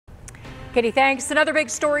Katie, thanks. Another big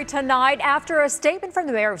story tonight after a statement from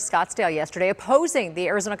the mayor of Scottsdale yesterday opposing the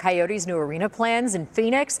Arizona Coyotes' new arena plans in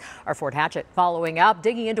Phoenix. Our Fort Hatchett following up,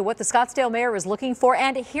 digging into what the Scottsdale mayor is looking for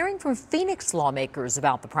and hearing from Phoenix lawmakers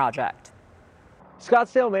about the project.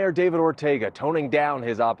 Scottsdale Mayor David Ortega toning down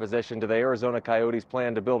his opposition to the Arizona Coyotes'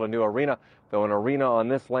 plan to build a new arena, though an arena on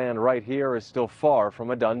this land right here is still far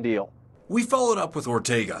from a done deal. We followed up with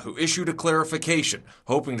Ortega, who issued a clarification,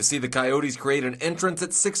 hoping to see the Coyotes create an entrance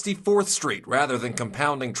at 64th Street rather than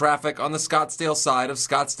compounding traffic on the Scottsdale side of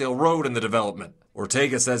Scottsdale Road in the development.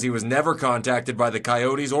 Ortega says he was never contacted by the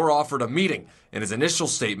Coyotes or offered a meeting. In his initial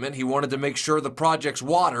statement, he wanted to make sure the project's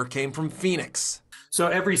water came from Phoenix. So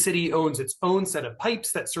every city owns its own set of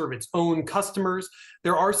pipes that serve its own customers.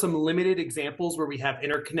 There are some limited examples where we have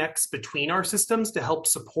interconnects between our systems to help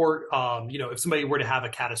support, if somebody were to have a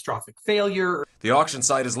catastrophic failure. The auction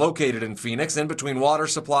site is located in Phoenix, in between water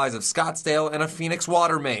supplies of Scottsdale and a Phoenix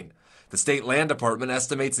water main. The state land department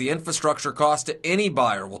estimates the infrastructure cost to any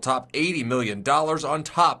buyer will top $80 million on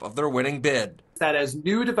top of their winning bid. That as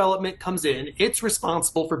new development comes in, it's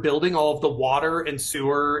responsible for building all of the water and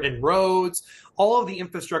sewer and roads, all of the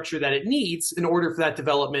infrastructure that it needs in order for that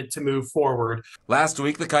development to move forward. Last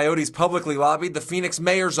week, the Coyotes publicly lobbied the Phoenix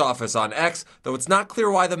mayor's office on X, though it's not clear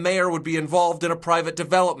why the mayor would be involved in a private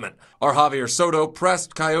development. Our Javier Soto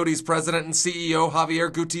pressed Coyotes president and CEO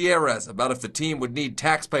Javier Gutierrez about if the team would need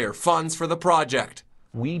taxpayer funds for the project.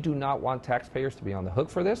 We do not want taxpayers to be on the hook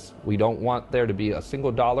for this. We don't want there to be a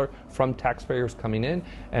single dollar from taxpayers coming in.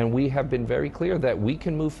 And we have been very clear that we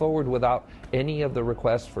can move forward without any of the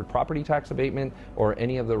requests for property tax abatement or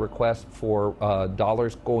any of the requests for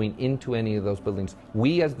dollars going into any of those buildings.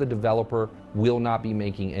 We as the developer will not be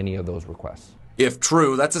making any of those requests. If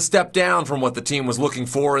true, that's a step down from what the team was looking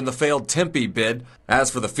for in the failed Tempe bid. As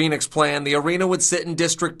for the Phoenix plan, the arena would sit in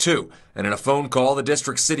District 2. And in a phone call, the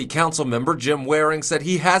district city council member, Jim Waring, said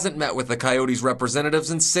he hasn't met with the Coyotes representatives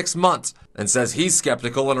in 6 months and says he's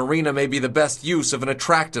skeptical an arena may be the best use of an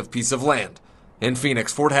attractive piece of land. In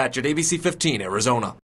Phoenix, Fort Hatchett, ABC 15, Arizona.